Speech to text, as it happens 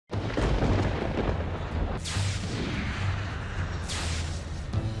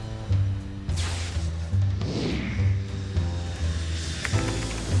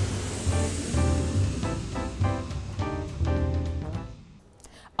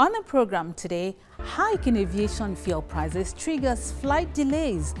On the program today, hike in aviation fuel prices triggers flight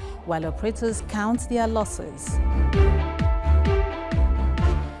delays while operators count their losses.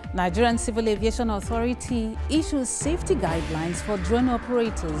 Nigerian Civil Aviation Authority issues safety guidelines for drone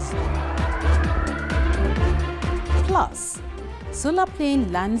operators. Plus, solar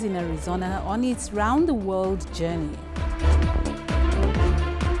plane lands in Arizona on its round-the-world journey.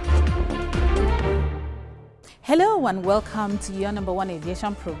 Hello and welcome to your #1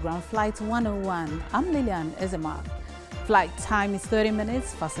 aviation program, Flight 101. I'm Lillian Ezemak. Flight time is 30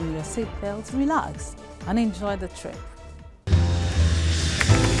 minutes. Fasten your seatbelts, relax, and enjoy the trip.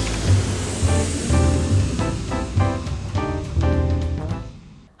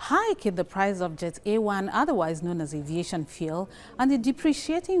 Hike in the price of Jet A1, otherwise known as aviation fuel, and the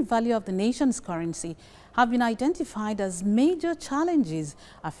depreciating value of the nation's currency have been identified as major challenges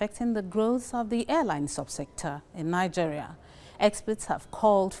affecting the growth of the airline subsector in Nigeria. Experts have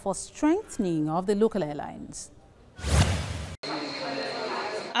called for strengthening of the local airlines.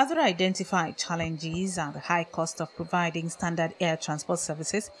 Other identified challenges are the high cost of providing standard air transport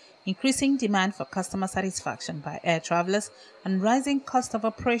services, increasing demand for customer satisfaction by air travelers, and rising cost of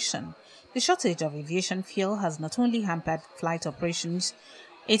operation. The shortage of aviation fuel has not only hampered flight operations,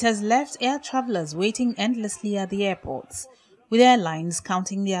 it has left air travelers waiting endlessly at the airports, with airlines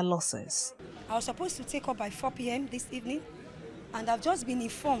counting their losses. I was supposed to take off by 4 p.m. this evening, and I've just been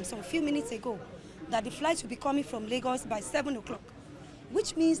informed some few minutes ago that the flight will be coming from Lagos by 7 o'clock,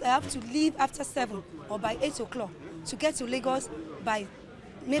 which means I have to leave after 7 or by 8 o'clock to get to Lagos by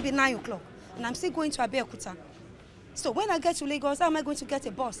maybe 9 o'clock, and I'm still going to Abeokuta. So when I get to Lagos, how am I going to get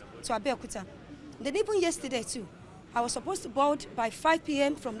a bus to Abeokuta? Then even yesterday too, I was supposed to board by 5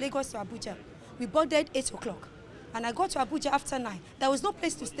 p.m. from Lagos to Abuja. We boarded 8 o'clock, and I got to Abuja after 9. There was no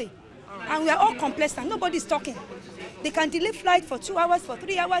place to stay, and we are all complacent. Nobody's talking. They can delay flight for 2 hours, for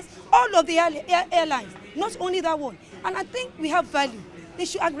 3 hours, all of the airlines, not only that one. And I think we have value. They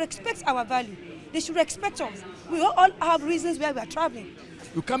should respect our value. They should respect us. We all have reasons why we are traveling.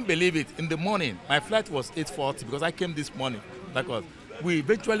 You can't believe it. In the morning, my flight was 8:40 because I came this morning. Because we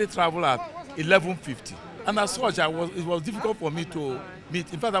eventually traveled at 11:50. And as such, it was difficult for me to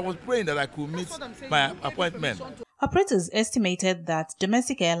meet. In fact, I was praying that I could meet my appointment. Operators estimated that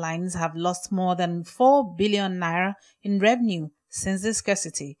domestic airlines have lost more than 4 billion naira in revenue since the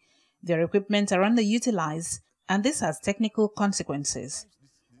scarcity. Their equipment are underutilized, and this has technical consequences.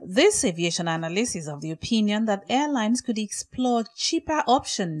 This aviation analyst is of the opinion that airlines could explore cheaper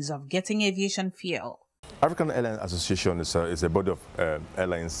options of getting aviation fuel. African Airlines Association is a body of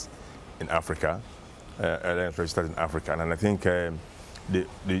airlines in Africa, airlines registered in Africa, and I think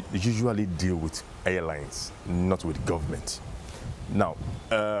they usually deal with airlines, not with government. Now,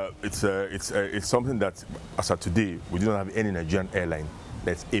 it's something that, as of today, we do not have any Nigerian airline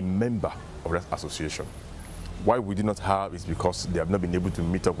that's a member of that association. Why we do not have is because they have not been able to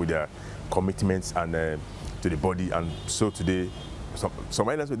meet up with their commitments and to the body, and so today some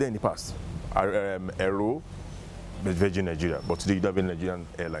airlines were there in the past. Aero, Virgin Nigeria, but today you don't have a Nigerian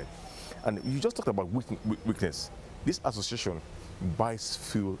airline. And you just talked about weakness. This association buys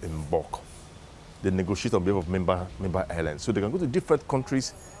fuel in bulk. They negotiate on behalf of member airlines, so they can go to different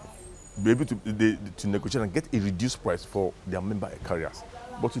countries, be able to negotiate and get a reduced price for their member carriers.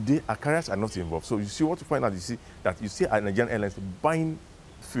 But today, our carriers are not involved. So you see what you find out, you see our Nigerian airlines buying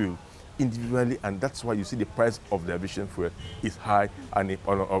fuel individually, and that's why you see the price of the aviation fuel is high, and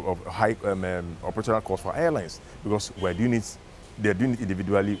of high operational cost for airlines, because they're doing it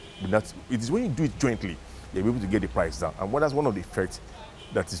individually. But it is when you do it jointly, you're able to get the price down. And that's one of the effects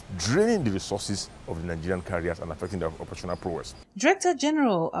that is draining the resources of the Nigerian carriers and affecting their operational prowess. Director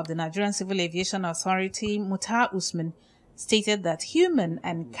General of the Nigerian Civil Aviation Authority, Muta Usman, stated that human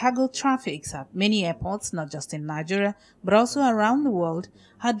and cargo traffics at many airports, not just in Nigeria, but also around the world,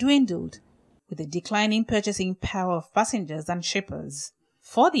 had dwindled, with a declining purchasing power of passengers and shippers.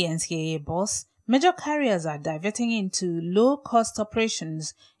 For the NCAA boss, major carriers are diverting into low-cost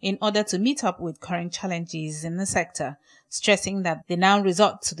operations in order to meet up with current challenges in the sector, stressing that they now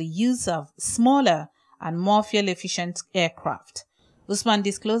resort to the use of smaller and more fuel-efficient aircraft. Usman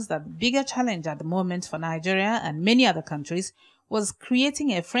disclosed that the bigger challenge at the moment for Nigeria and many other countries was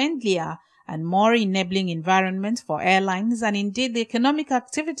creating a friendlier and more enabling environment for airlines and indeed the economic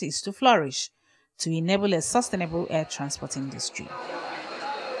activities to flourish to enable a sustainable air transport industry.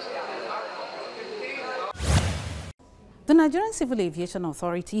 The Nigerian Civil Aviation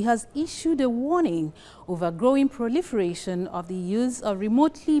Authority has issued a warning over growing proliferation of the use of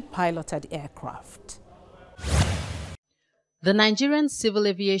remotely piloted aircraft. The Nigerian Civil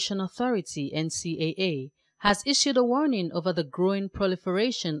Aviation Authority (NCAA) has issued a warning over the growing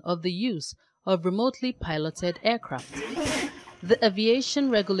proliferation of the use of remotely piloted aircraft. The aviation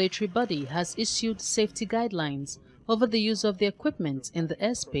regulatory body has issued safety guidelines over the use of the equipment in the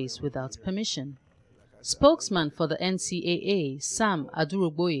airspace without permission. Spokesman for the NCAA, Sam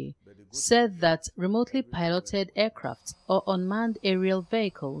Adurogboye, said that remotely piloted aircraft or unmanned aerial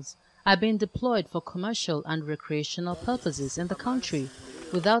vehicles are being deployed for commercial and recreational purposes in the country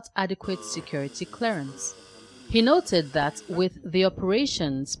without adequate security clearance. He noted that with the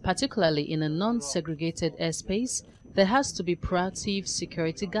operations, particularly in a non-segregated airspace, there has to be proactive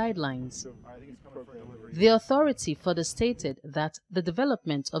security guidelines. The authority further stated that the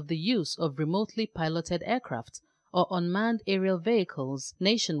development of the use of remotely piloted aircraft or unmanned aerial vehicles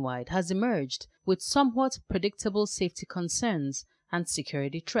nationwide has emerged with somewhat predictable safety concerns and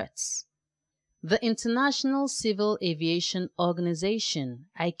security threats. The International Civil Aviation Organization,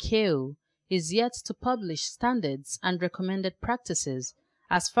 ICAO, is yet to publish standards and recommended practices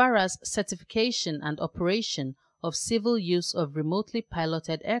as far as certification and operation of civil use of remotely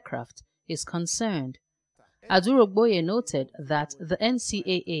piloted aircraft is concerned. Adurogboye noted that the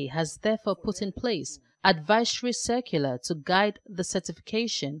NCAA has therefore put in place advisory circular to guide the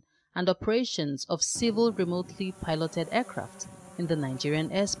certification and operations of civil remotely piloted aircraft in the Nigerian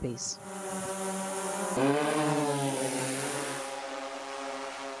airspace.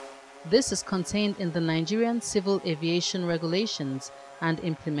 This is contained in the Nigerian Civil Aviation Regulations and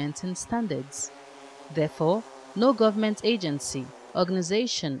Implementing Standards. Therefore, no government agency,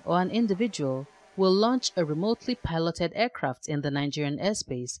 organization, or an individual will launch a remotely piloted aircraft in the Nigerian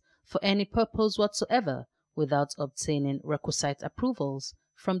airspace for any purpose whatsoever without obtaining requisite approvals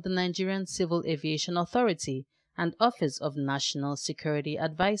from the Nigerian Civil Aviation Authority and Office of National Security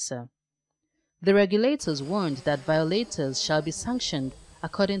Advisor. The regulators warned that violators shall be sanctioned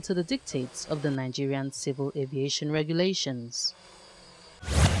according to the dictates of the Nigerian Civil Aviation Regulations.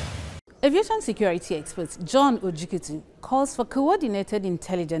 Aviation security expert John Ojikutu calls for coordinated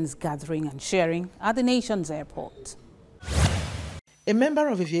intelligence gathering and sharing at the nation's airport. A member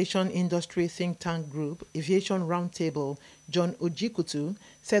of aviation industry think tank group, Aviation Roundtable, John Ojikutu,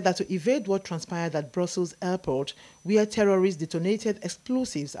 said that to evade what transpired at Brussels airport, where terrorists detonated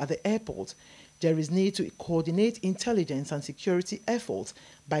explosives at the airport, there is need to coordinate intelligence and security efforts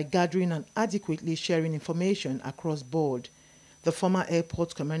by gathering and adequately sharing information across board. The former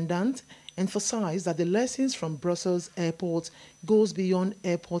airport commandant emphasized that the lessons from Brussels airport goes beyond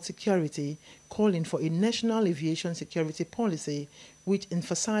airport security, calling for a national aviation security policy which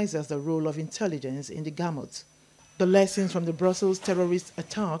emphasizes the role of intelligence in the gamut. The lessons from the Brussels terrorist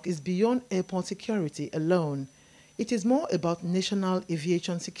attack is beyond airport security alone. It is more about national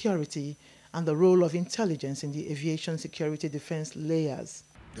aviation security and the role of intelligence in the aviation security defense layers.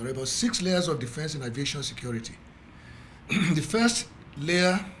 There are about 6 layers of defense in aviation security. The first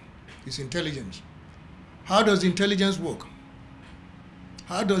layer is intelligence. How does intelligence work?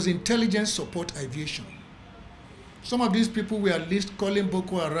 How does intelligence support aviation? Some of these people we are calling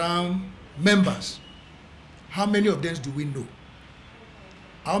Boko Haram members. How many of them do we know?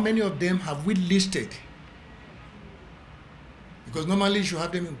 How many of them have we listed? Because normally you should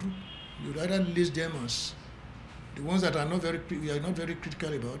have them in group. You rather list them as the ones that are not very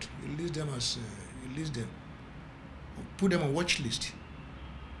critical about. You list them as or put them on watch list.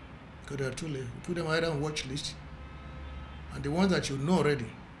 Because there are 2 layers. Put them either on watch list, and the ones that you know already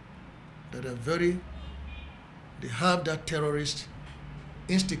that are they have that terrorist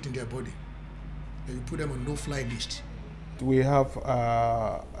instinct in their body, and you put them on no-fly list. We have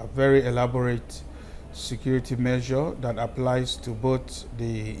a very elaborate security measure that applies to both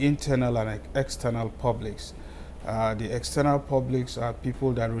the internal and external publics. The external publics are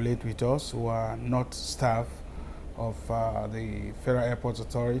people that relate with us who are not staff of the Federal Airports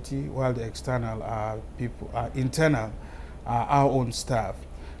Authority, while the external are internal are our own staff.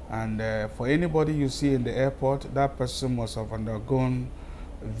 And for anybody you see in the airport, that person must have undergone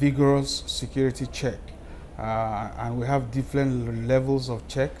vigorous security check. And we have different levels of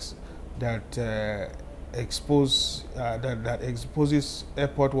checks that exposes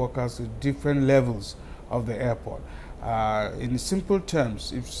airport workers to different levels of the airport. In simple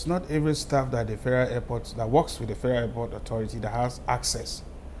terms, it's not every staff that that works with the Federal Airport Authority that has access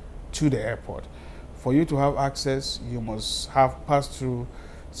to the airport. For you to have access, you must have passed through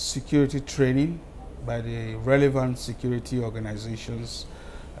security training by the relevant security organizations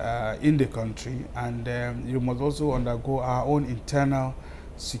in the country, and you must also undergo our own internal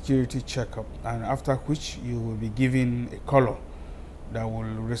security checkup, and after which you will be given a color that will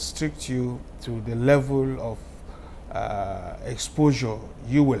restrict you to the level of exposure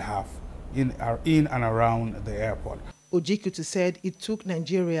you will have in and around the airport. Ojikutu said it took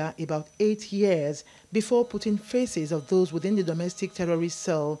Nigeria about 8 years before putting faces of those within the domestic terrorist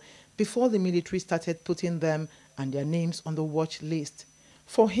cell before the military started putting them and their names on the watch list.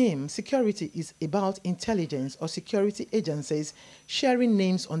 For him, security is about intelligence or security agencies sharing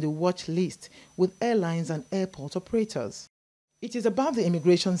names on the watch list with airlines and airport operators. It is about the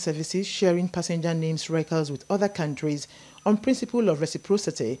immigration services sharing passenger names records with other countries on principle of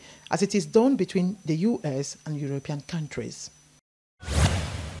reciprocity as it is done between the US and European countries.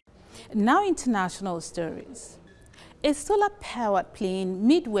 Now international stories. A solar-powered plane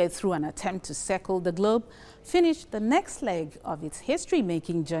midway through an attempt to circle the globe finished the next leg of its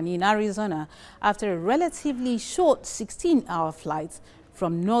history-making journey in Arizona after a relatively short 16-hour flight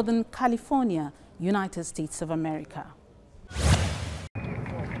from Northern California, United States of America.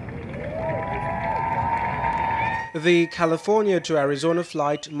 The California to Arizona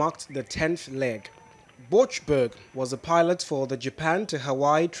flight marked the 10th leg. Borchberg was the pilot for the Japan to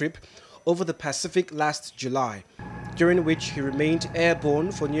Hawaii trip over the Pacific last July, during which he remained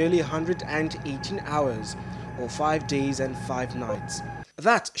airborne for nearly 118 hours, or 5 days and 5 nights.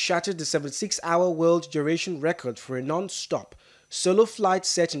 That shattered the 76-hour world duration record for a non-stop solo flight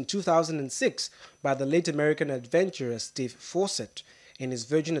set in 2006 by the late American adventurer Steve Fawcett in his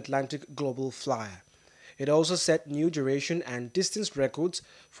Virgin Atlantic Global Flyer. It also set new duration and distance records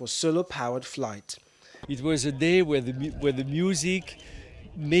for solo-powered flight. It was a day where the music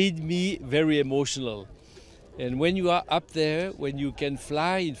made me very emotional. And when you are up there, when you can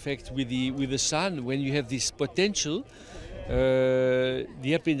fly, in fact, with the sun, when you have this potential, the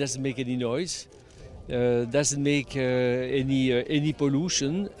airplane doesn't make any noise, doesn't make any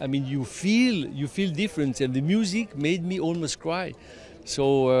pollution. I mean, you feel different, and the music made me almost cry.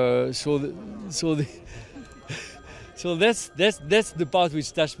 So that's the part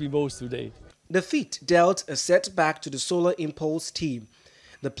which touched me most today. The feat dealt a setback to the Solar Impulse team.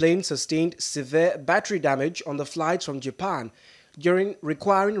 The plane sustained severe battery damage on the flights from Japan,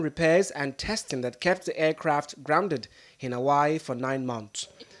 requiring repairs and testing that kept the aircraft grounded in Hawaii for 9 months.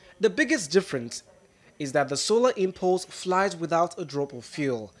 The biggest difference is that the Solar Impulse flies without a drop of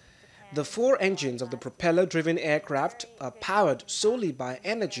fuel. The 4 engines of the propeller-driven aircraft are powered solely by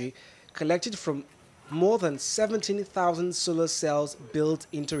energy collected from more than 17,000 solar cells built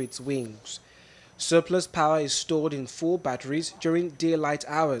into its wings. Surplus power is stored in 4 batteries during daylight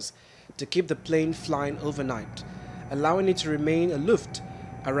hours to keep the plane flying overnight, allowing it to remain aloft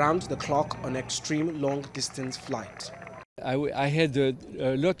around the clock on extreme long-distance flight. I had a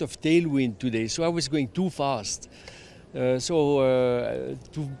lot of tailwind today, so I was going too fast. To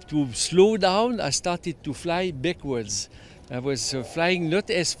slow down, I started to fly backwards. I was flying not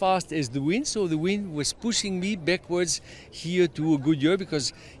as fast as the wind, so the wind was pushing me backwards here to Goodyear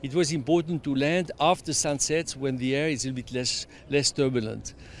because it was important to land after sunsets when the air is a bit less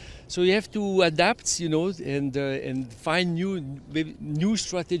turbulent. So you have to adapt, and find new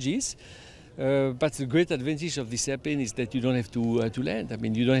strategies. But the great advantage of this airplane is that you don't have to land. I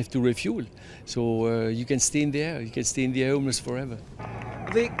mean, you don't have to refuel, so you can stay in the air. You can stay in the air almost forever.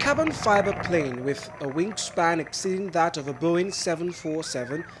 The carbon fiber plane, with a wingspan exceeding that of a Boeing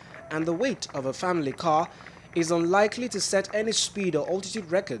 747 and the weight of a family car, is unlikely to set any speed or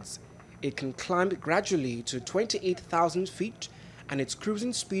altitude records. It can climb gradually to 28,000 feet, and its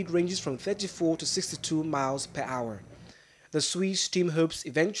cruising speed ranges from 34 to 62 miles per hour. The Swiss team hopes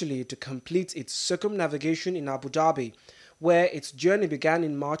eventually to complete its circumnavigation in Abu Dhabi, where its journey began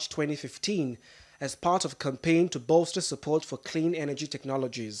in March 2015 as part of a campaign to bolster support for clean energy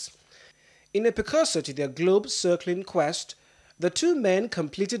technologies. In a precursor to their globe-circling quest, the 2 men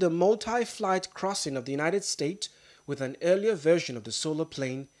completed a multi-flight crossing of the United States with an earlier version of the solar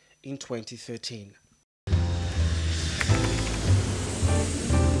plane in 2013.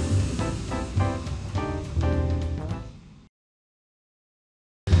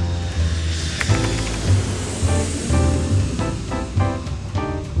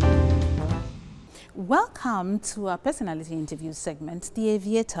 Welcome to our personality interview segment, The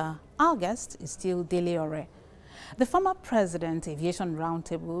Aviator. Our guest is still Dele Ore. The former president, Aviation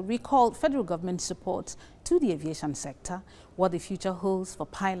Roundtable, recalled federal government support to the aviation sector, what the future holds for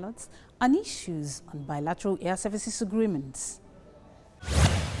pilots, and issues on bilateral air services agreements.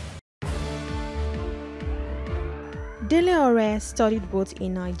 Dele Ore studied both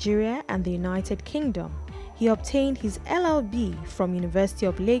in Nigeria and the United Kingdom. He obtained his LLB from University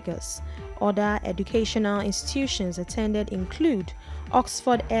of Lagos. Other educational institutions attended include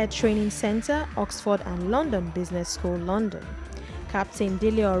Oxford Air Training Centre, Oxford and London Business School, London. Captain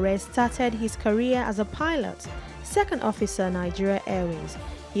Dele Ore started his career as a pilot, second officer, Nigeria Airways.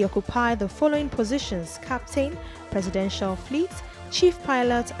 He occupied the following positions: Captain, Presidential Fleet, Chief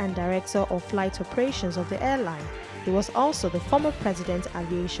Pilot and Director of Flight Operations of the airline. He was also the former President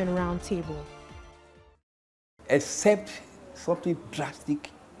Aviation Roundtable. Except something drastic,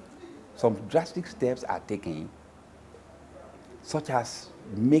 some drastic steps are taken, such as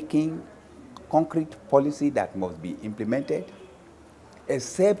making concrete policy that must be implemented,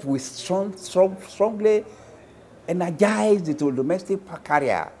 except we strongly energize the domestic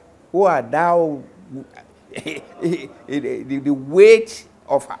carrier who are now the weight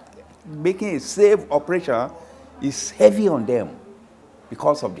of making a safe operation is heavy on them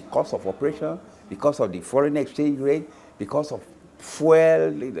because of the cost of operation, because of the foreign exchange rate, because of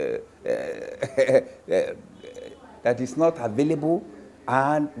fuel that is not available,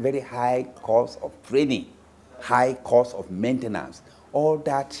 and very high cost of training, high cost of maintenance. All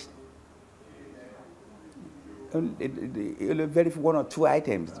that, very one or two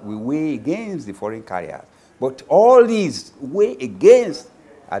items we weigh against the foreign carriers. But all these weigh against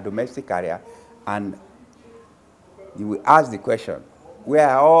a domestic carrier, and you will ask the question, where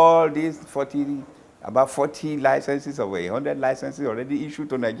are all these about 40 licenses or 100 licenses already issued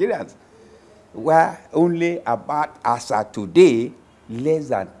to Nigerians? Where only about, as of today, less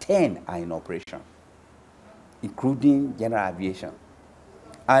than 10 are in operation, including general aviation.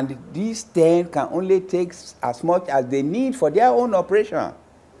 And these 10 can only take as much as they need for their own operation,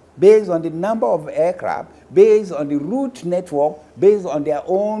 based on the number of aircraft, based on the route network, based on their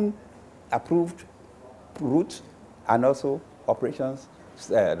own approved routes, and also operations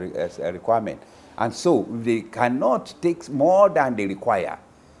requirement. And so they cannot take more than they require.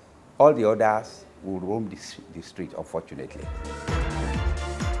 All the others will roam the street, unfortunately.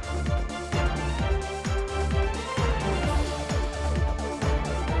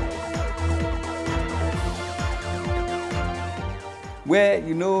 Where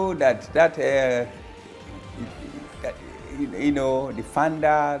you know that you know, the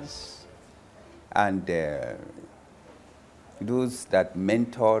funders and those that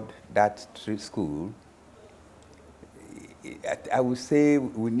mentored that school, I would say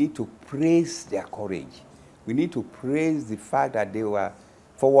we need to praise their courage. We need to praise the fact that they were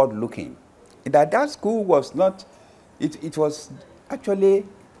forward-looking. That school was not, it was actually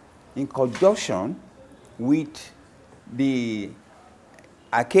in conjunction with the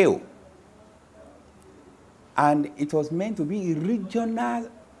ACAO. And it was meant to be a regional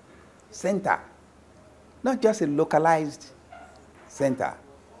center, not just a localized center,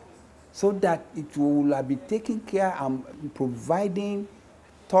 so that it will be taking care and providing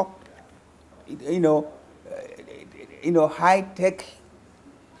top, high-tech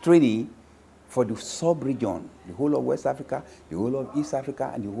training for the sub-region, the whole of West Africa, the whole of East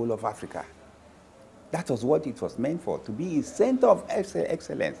Africa, and the whole of Africa. That was what it was meant for, to be a center of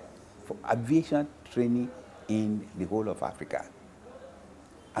excellence for aviation training in the whole of Africa.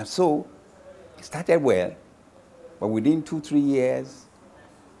 And so it started well, but within 2-3 years,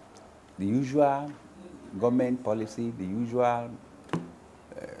 the usual government policy, the usual,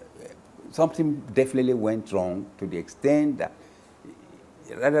 something definitely went wrong, to the extent that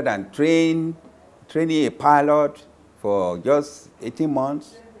rather than training a pilot for just 18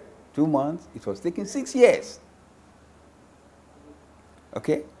 months, 2 months, it was taking 6 years.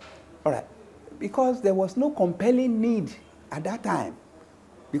 Okay? All right. Because there was no compelling need at that time.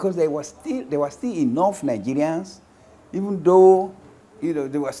 Because there were still enough Nigerians, even though they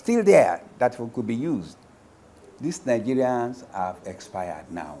were still there, that could be used. These Nigerians have expired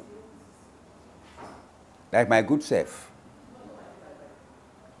now. Like my good self,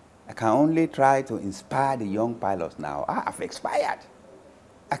 I can only try to inspire the young pilots now. I've expired.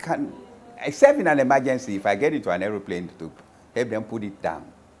 I can, except in an emergency, if I get into an aeroplane to help them put it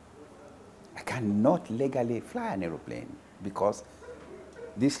down. I cannot legally fly an aeroplane because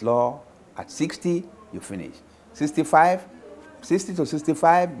this law, at 60, you finish. 60 to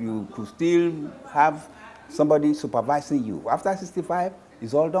 65, you could still have somebody supervising you. After 65,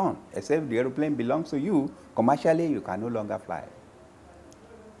 it's all done. Except the aeroplane belongs to you, commercially, you can no longer fly.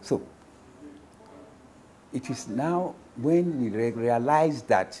 So, it is now when we realized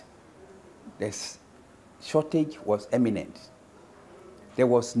that this shortage was imminent. There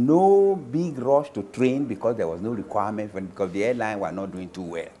was no big rush to train because there was no requirement, because the airline were not doing too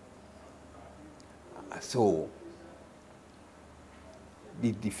well. So,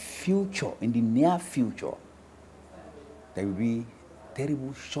 the future, in the near future, there will be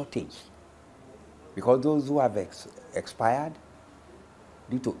terrible shortage because those who have expired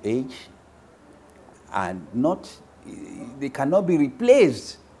due to age and they cannot be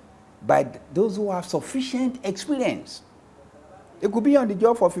replaced by those who have sufficient experience. They could be on the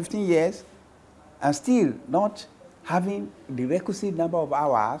job for 15 years and still not having the requisite number of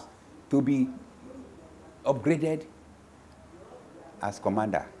hours to be upgraded as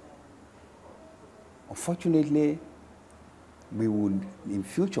commander. Unfortunately, we would, in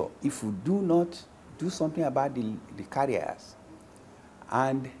future, if we do not do something about the carriers,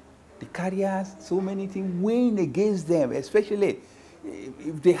 and the carriers, so many things weighing against them, especially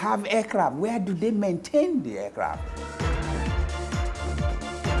if they have aircraft, where do they maintain the aircraft?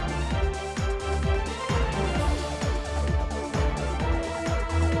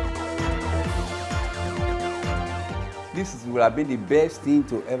 This would have been the best thing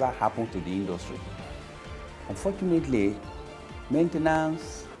to ever happen to the industry. Unfortunately,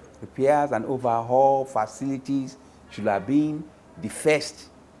 maintenance, repairs, and overhaul facilities should have been the first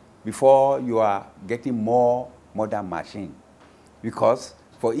before you are getting more modern machine. Because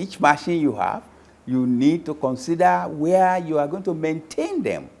for each machine you have, you need to consider where you are going to maintain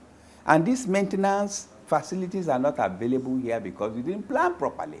them. And these maintenance facilities are not available here because you didn't plan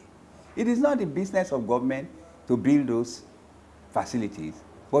properly. It is not the business of government to build those facilities,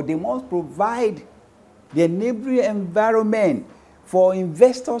 but they must provide the enabling environment for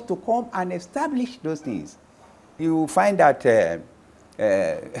investors to come and establish those things. You will find that the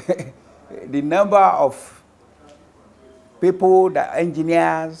number of people, the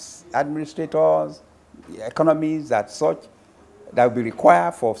engineers, administrators, economists, that will be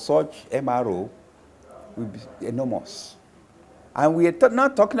required for such MRO will be enormous. And we are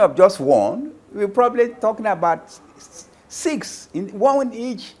not talking of just one. We're probably talking about 6, one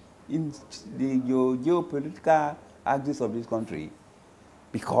each in the geopolitical axis of this country,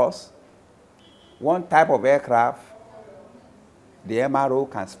 because one type of aircraft, the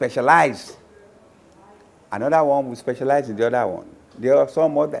MRO can specialize. Another one will specialize in the other one. There are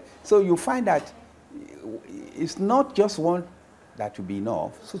some other. So you find that it's not just one that will be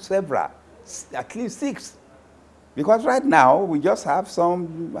enough, so several, at least 6. Because right now, we just have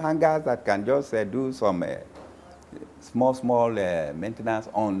some hangars that can just do some small maintenance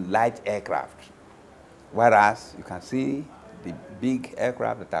on light aircraft. Whereas you can see the big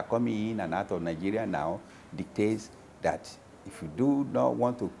aircraft that are coming in and out of Nigeria now dictates that if you do not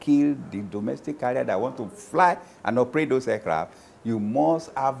want to kill the domestic carrier that want to fly and operate those aircraft, you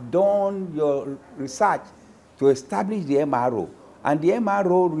must have done your research to establish the MRO. And the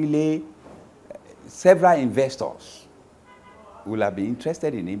MRO relay several investors will have been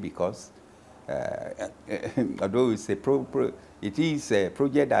interested in it because although it's it is a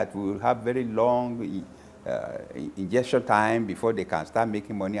project that will have very long ingestion time before they can start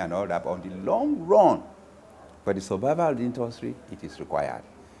making money and all that, but on the long run, for the survival of the industry, it is required.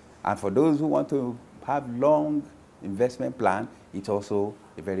 And for those who want to have long investment plan, it's also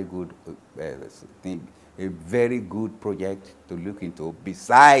a very good thing, a very good project to look into,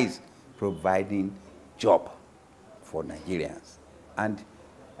 besides providing job for Nigerians. And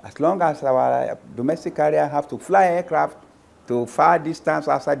as long as our domestic carrier have to fly aircraft to far distance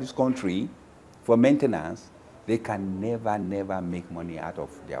outside this country for maintenance, they can never make money out of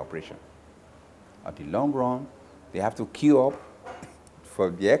their operation. On the long run, they have to queue up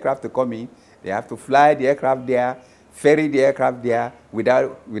for the aircraft to come in. They have to fly the aircraft there, ferry the aircraft there with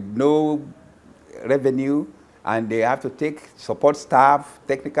no revenue, and they have to take support staff,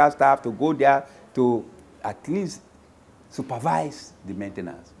 technical staff to go there to at least supervise the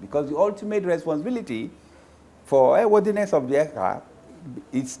maintenance. Because the ultimate responsibility for airworthiness of the aircraft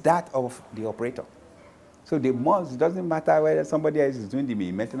is that of the operator. So they must, it doesn't matter whether somebody else is doing the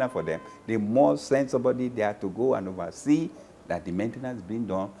maintenance for them, they must send somebody there to go and oversee that the maintenance is being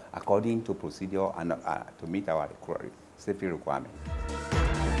done according to procedure and to meet our safety requirements.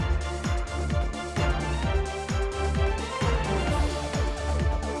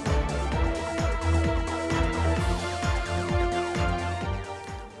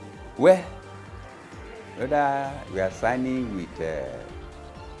 Well, whether we are signing with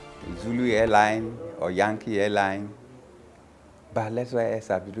Zulu Airline or Yankee Airline, bilateral air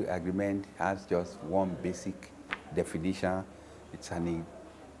service agreement has just one basic definition.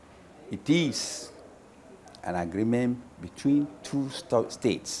 It is an agreement between two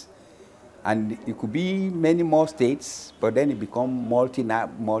states. And it could be many more states, but then it becomes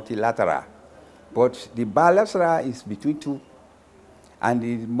multilateral. But the bilateral is between two, and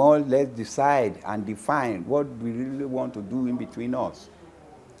it more or less decide and define what we really want to do in between us.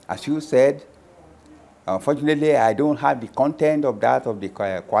 As you said, unfortunately, I don't have the content of that of the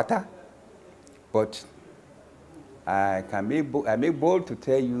quarter, but I make bold to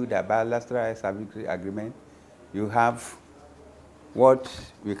tell you that bilateral service agreement, you have what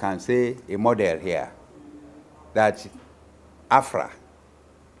we can say a model here, that AFRA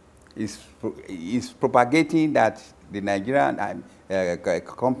is propagating that the Nigerian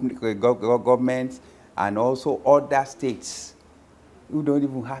government and also other states who don't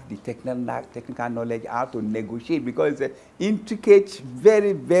even have the technical knowledge how to negotiate, because it's an intricate,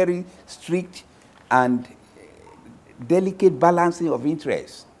 very, very strict and delicate balancing of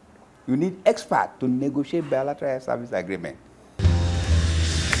interests. You need experts to negotiate bilateral service agreement.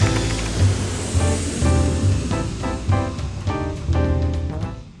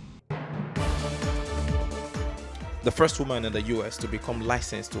 The first woman in the US to become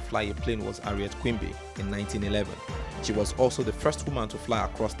licensed to fly a plane was Harriet Quimby in 1911. She was also the first woman to fly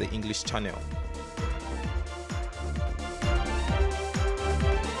across the English Channel.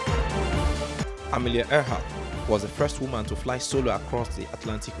 Amelia Earhart was the first woman to fly solo across the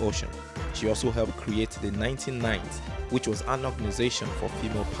Atlantic Ocean. She also helped create the 1990s, which was an organization for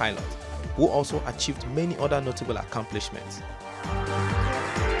female pilots, who also achieved many other notable accomplishments.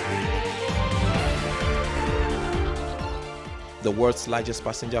 The world's largest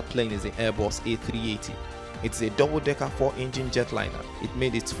passenger plane is the Airbus A380. It's a double-decker 4-engine jetliner. It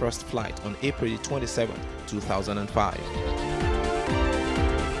made its first flight on April 27, 2005.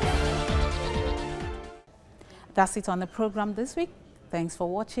 That's it on the program this week. Thanks for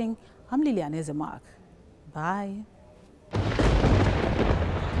watching. I'm Lilian Ezemark. Bye.